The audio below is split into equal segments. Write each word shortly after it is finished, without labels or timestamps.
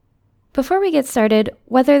Before we get started,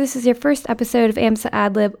 whether this is your first episode of AMSA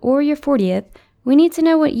AdLib or your 40th, we need to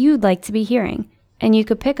know what you'd like to be hearing, and you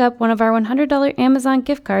could pick up one of our $100 Amazon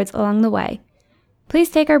gift cards along the way. Please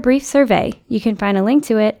take our brief survey. You can find a link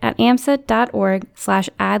to it at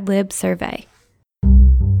amsa.org/adlibsurvey.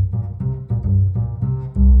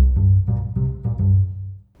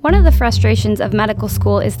 One of the frustrations of medical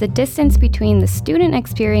school is the distance between the student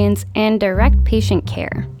experience and direct patient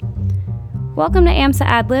care. Welcome to AMSA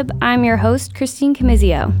AdLib. I'm your host, Christine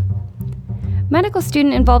Camizio. Medical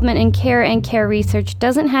student involvement in care and care research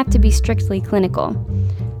doesn't have to be strictly clinical.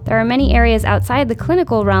 There are many areas outside the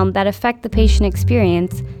clinical realm that affect the patient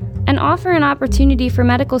experience and offer an opportunity for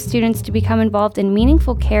medical students to become involved in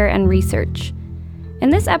meaningful care and research. In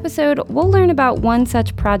this episode, we'll learn about one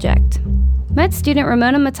such project. Med student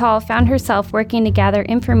Ramona Mittal found herself working to gather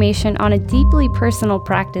information on a deeply personal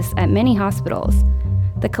practice at many hospitals: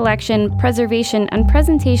 the collection, preservation, and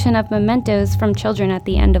presentation of mementos from children at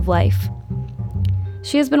the end of life.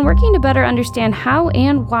 She has been working to better understand how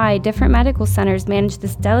and why different medical centers manage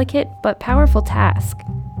this delicate but powerful task.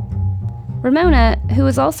 Ramona, who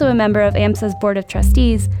is also a member of AMSA's Board of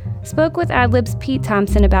Trustees, spoke with AdLib's Pete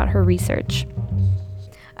Thompson about her research.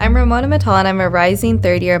 I'm Ramona Mittal, and I'm a rising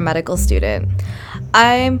third-year medical student.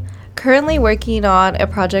 I'm currently working on a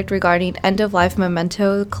project regarding end-of-life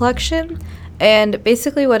memento collection. And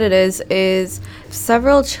basically what it is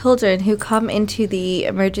several children who come into the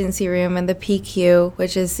emergency room in the PICU,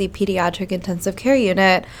 which is the Pediatric Intensive Care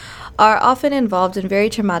Unit, are often involved in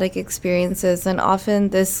very traumatic experiences, and often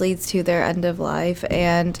this leads to their end of life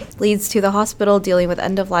and leads to the hospital dealing with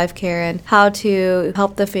end of life care and how to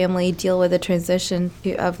help the family deal with the transition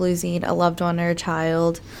of losing a loved one or a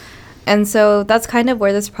child. And so that's kind of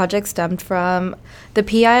where this project stemmed from. The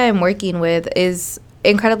PI I'm working with is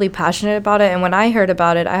incredibly passionate about it, and when I heard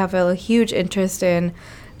about it, I have a huge interest in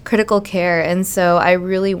critical care, and so I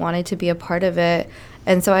really wanted to be a part of it.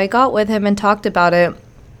 And so I got with him and talked about it.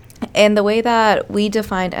 And the way that we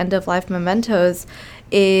defined end-of-life mementos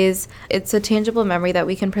is it's a tangible memory that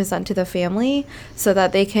we can present to the family so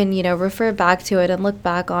that they can, refer back to it and look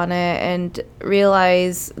back on it and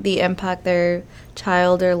realize the impact their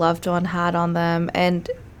child or loved one had on them and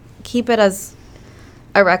keep it as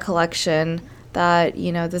a recollection that,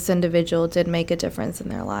 this individual did make a difference in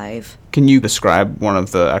their life. Can you describe one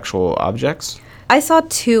of the actual objects? I saw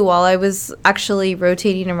two while I was actually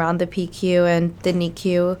rotating around the PICU and the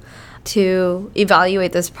NICU to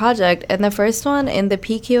evaluate this project. And the first one in the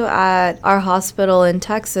PICU at our hospital in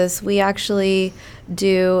Texas, we actually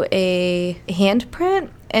do a handprint.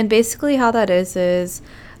 And basically how that is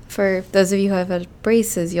for those of you who have had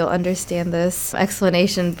braces, you'll understand this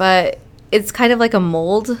explanation, but it's kind of like a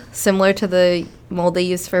mold, similar to the mold they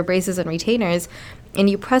use for braces and retainers. And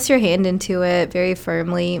you press your hand into it very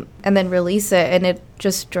firmly and then release it, and it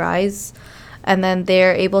just dries. And then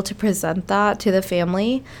they're able to present that to the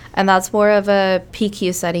family. And that's more of a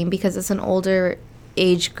PICU setting because it's an older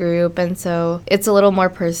age group. And so it's a little more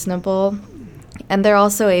personable. And they're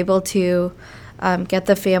also able to get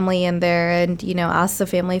the family in there and, ask the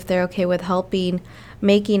family if they're okay with helping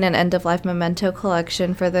making an end-of-life memento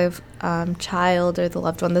collection for the child or the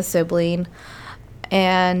loved one, the sibling.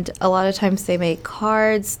 And a lot of times they make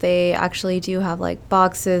cards. They actually do have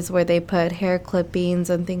boxes where they put hair clippings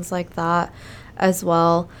and things like that as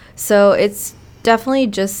well. So it's definitely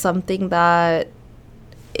just something that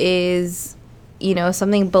is,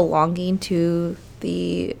 something belonging to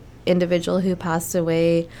the individual who passed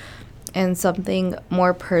away and something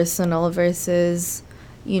more personal versus,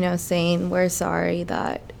 saying we're sorry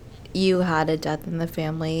that you had a death in the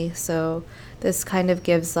family. So this kind of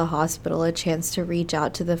gives the hospital a chance to reach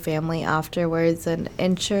out to the family afterwards and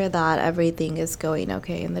ensure that everything is going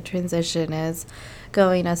okay and the transition is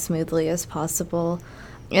going as smoothly as possible.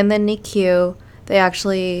 In the NICU, they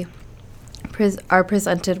actually are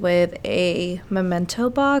presented with a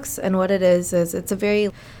memento box, and what it is it's a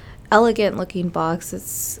very elegant looking box.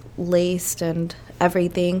 It's laced and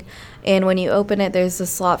everything, and when you open it, there's a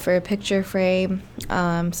slot for a picture frame,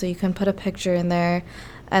 so you can put a picture in there.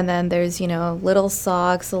 And then there's, little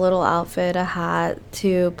socks, a little outfit, a hat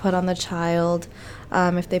to put on the child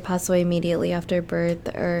if they pass away immediately after birth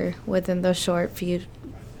or within the short few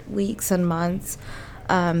weeks and months.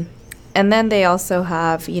 And then they also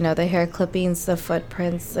have, the hair clippings, the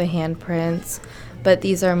footprints, the handprints. But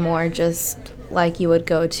these are more just like you would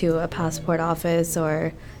go to a passport office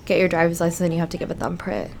or get your driver's license and you have to give a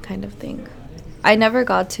thumbprint kind of thing. I never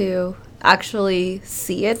got to actually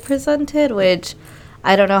see it presented, which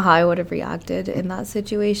I don't know how I would have reacted in that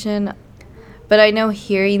situation. But I know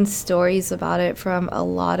hearing stories about it from a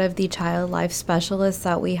lot of the child life specialists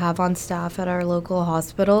that we have on staff at our local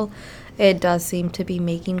hospital, it does seem to be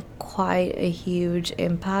making quite a huge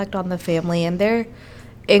impact on the family. And they're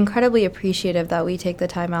incredibly appreciative that we take the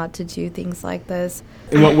time out to do things like this.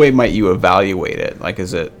 In what way might you evaluate it? Like,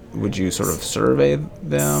 would you sort of survey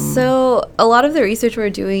them? So a lot of the research we're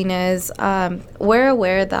doing is we're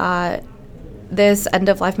aware that this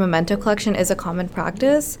end-of-life memento collection is a common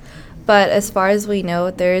practice, but as far as we know,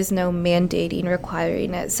 there is no mandating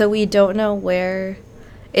requiring it. So we don't know where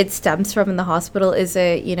it stems from in the hospital. Is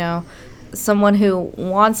it, someone who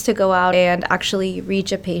wants to go out and actually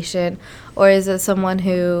reach a patient, or is it someone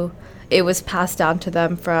who it was passed down to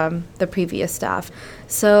them from the previous staff?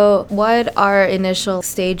 So what our initial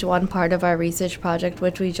stage 1 part of our research project,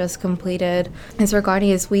 which we just completed, is regarding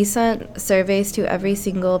is we sent surveys to every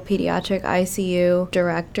single pediatric ICU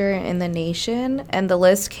director in the nation, and the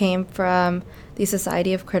list came from the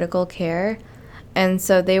Society of Critical Care. And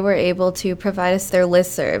so they were able to provide us their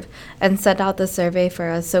listserv and send out the survey for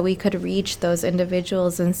us so we could reach those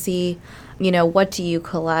individuals and see, what do you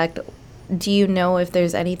collect? Do you know if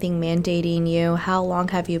there's anything mandating you? How long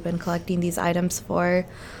have you been collecting these items for?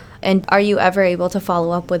 And are you ever able to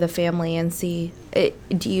follow up with a family and see,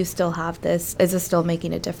 do you still have this? Is it still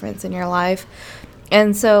making a difference in your life?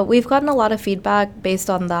 And so we've gotten a lot of feedback based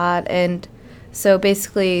on that. And so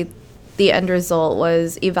basically, the end result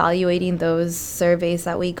was evaluating those surveys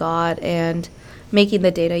that we got and making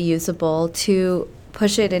the data usable to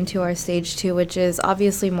push it into our stage 2, which is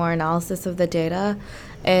obviously more analysis of the data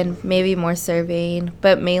and maybe more surveying,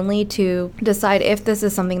 but mainly to decide if this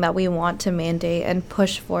is something that we want to mandate and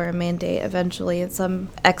push for a mandate eventually in some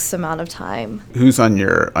X amount of time. Who's on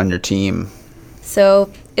your team?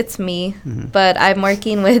 So it's me, but I'm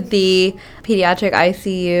working with the pediatric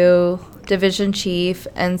ICU division chief,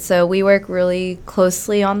 and so we work really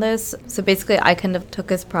closely on this. So basically I kind of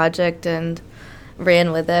took his project and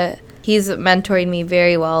ran with it. He's mentoring me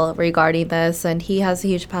very well regarding this, and he has a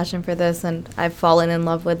huge passion for this, and I've fallen in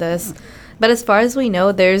love with this. But as far as we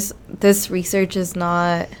know, this research has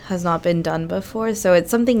not been done before, so it's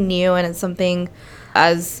something new, and it's something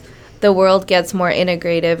as the world gets more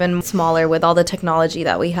integrative and smaller with all the technology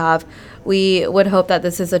that we have, we would hope that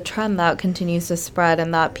this is a trend that continues to spread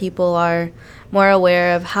and that people are more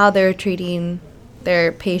aware of how they're treating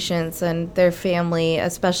their patients and their family,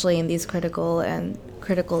 especially in these critical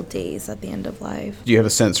days at the end of life. Do you have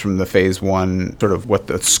a sense from the phase 1 sort of what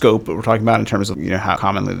the scope we're talking about in terms of how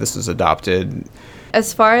commonly this is adopted?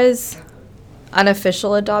 As far as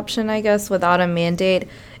unofficial adoption, I guess, without a mandate,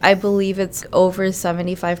 I believe it's over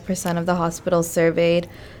 75% of the hospitals surveyed.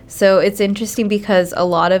 So it's interesting because a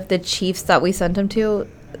lot of the chiefs that we sent them to,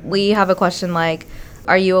 we have a question like,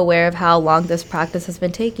 are you aware of how long this practice has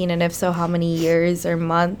been taking? And if so, how many years or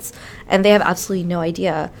months? And they have absolutely no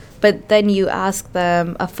idea. But then you ask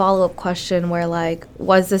them a follow-up question where like,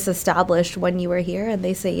 was this established when you were here? And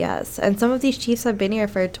they say yes. And some of these chiefs have been here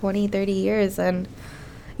for 20, 30 years and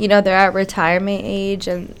they're at retirement age.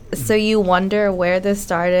 And so you wonder where this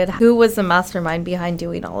started. Who was the mastermind behind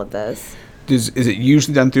doing all of this? Is it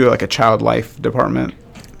usually done through like a child life department?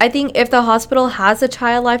 I think if the hospital has a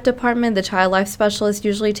child life department, the child life specialists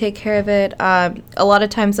usually take care of it. A lot of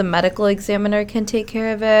times a medical examiner can take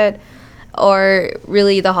care of it, or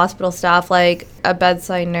really the hospital staff like a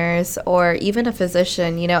bedside nurse or even a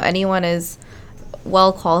physician. Anyone is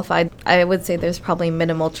well qualified. I would say there's probably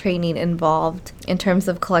minimal training involved in terms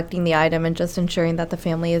of collecting the item and just ensuring that the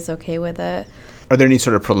family is okay with it. Are there any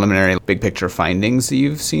sort of preliminary big picture findings that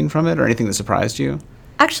you've seen from it or anything that surprised you?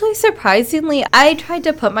 Actually, surprisingly, I tried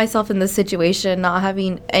to put myself in this situation, not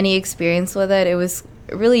having any experience with it. It was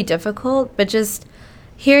really difficult, but just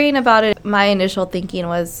hearing about it, my initial thinking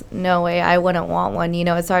was, no way, I wouldn't want one.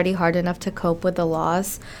 It's already hard enough to cope with the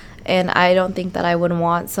loss, and I don't think that I would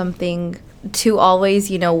want something to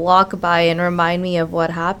always, walk by and remind me of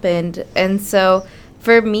what happened. And so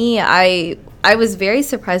for me, I was very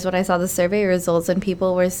surprised when I saw the survey results and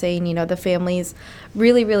people were saying, the families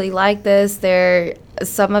really, really like this.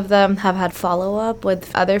 Some of them have had follow-up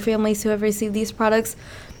with other families who have received these products,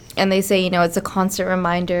 and they say, it's a constant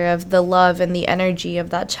reminder of the love and the energy of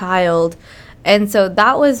that child. And so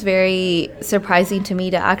that was very surprising to me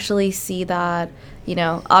to actually see that,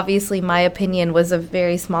 obviously my opinion was a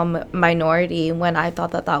very small minority when I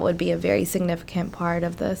thought that would be a very significant part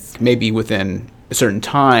of this. Maybe within a certain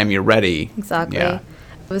time you're ready. Exactly. Yeah.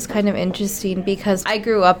 It was kind of interesting because I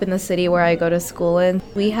grew up in the city where I go to school in.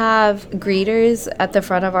 We have greeters at the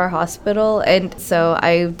front of our hospital, and so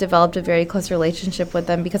I developed a very close relationship with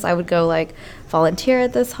them because I would go volunteer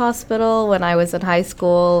at this hospital when I was in high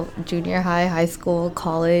school, junior high, high school,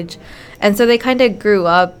 college. And so they kind of grew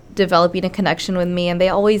up developing a connection with me, and they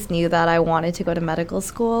always knew that I wanted to go to medical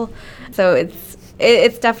school. So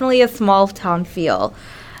it's definitely a small town feel.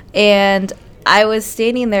 And I was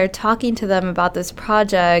standing there talking to them about this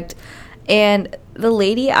project, and the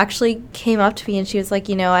lady actually came up to me and she was like,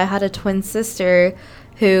 I had a twin sister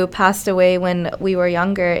who passed away when we were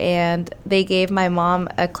younger, and they gave my mom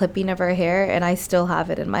a clipping of her hair, and I still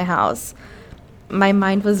have it in my house. My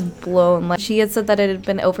mind was blown. She had said that it had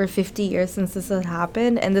been over 50 years since this had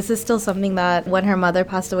happened, and this is still something that when her mother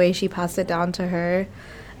passed away, she passed it down to her.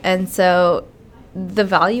 And so the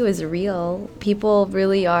value is real. People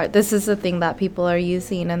really are. This is the thing that people are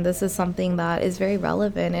using, and this is something that is very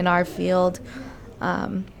relevant in our field,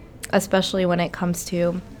 especially when it comes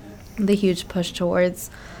to the huge push towards,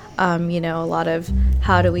 a lot of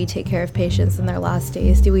how do we take care of patients in their last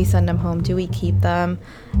days? Do we send them home? Do we keep them?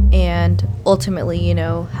 And ultimately,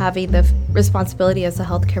 having the responsibility as a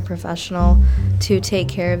healthcare professional to take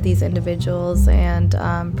care of these individuals and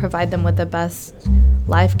provide them with the best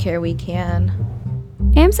life care we can.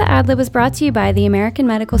 AMSA AdLib was brought to you by the American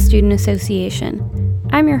Medical Student Association.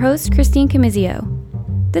 I'm your host, Christine Camizio.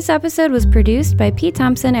 This episode was produced by Pete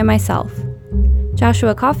Thompson and myself.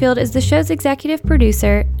 Joshua Caulfield is the show's executive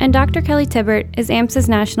producer, and Dr. Kelly Tibbert is AMSA's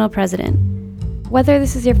national president. Whether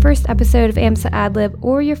this is your first episode of AMSA AdLib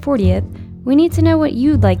or your 40th, we need to know what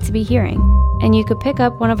you'd like to be hearing, and you could pick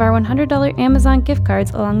up one of our $100 Amazon gift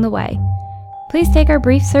cards along the way. Please take our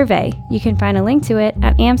brief survey. You can find a link to it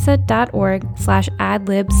at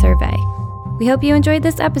amsa.org/adlibsurvey. We hope you enjoyed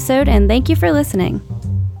this episode, and thank you for listening.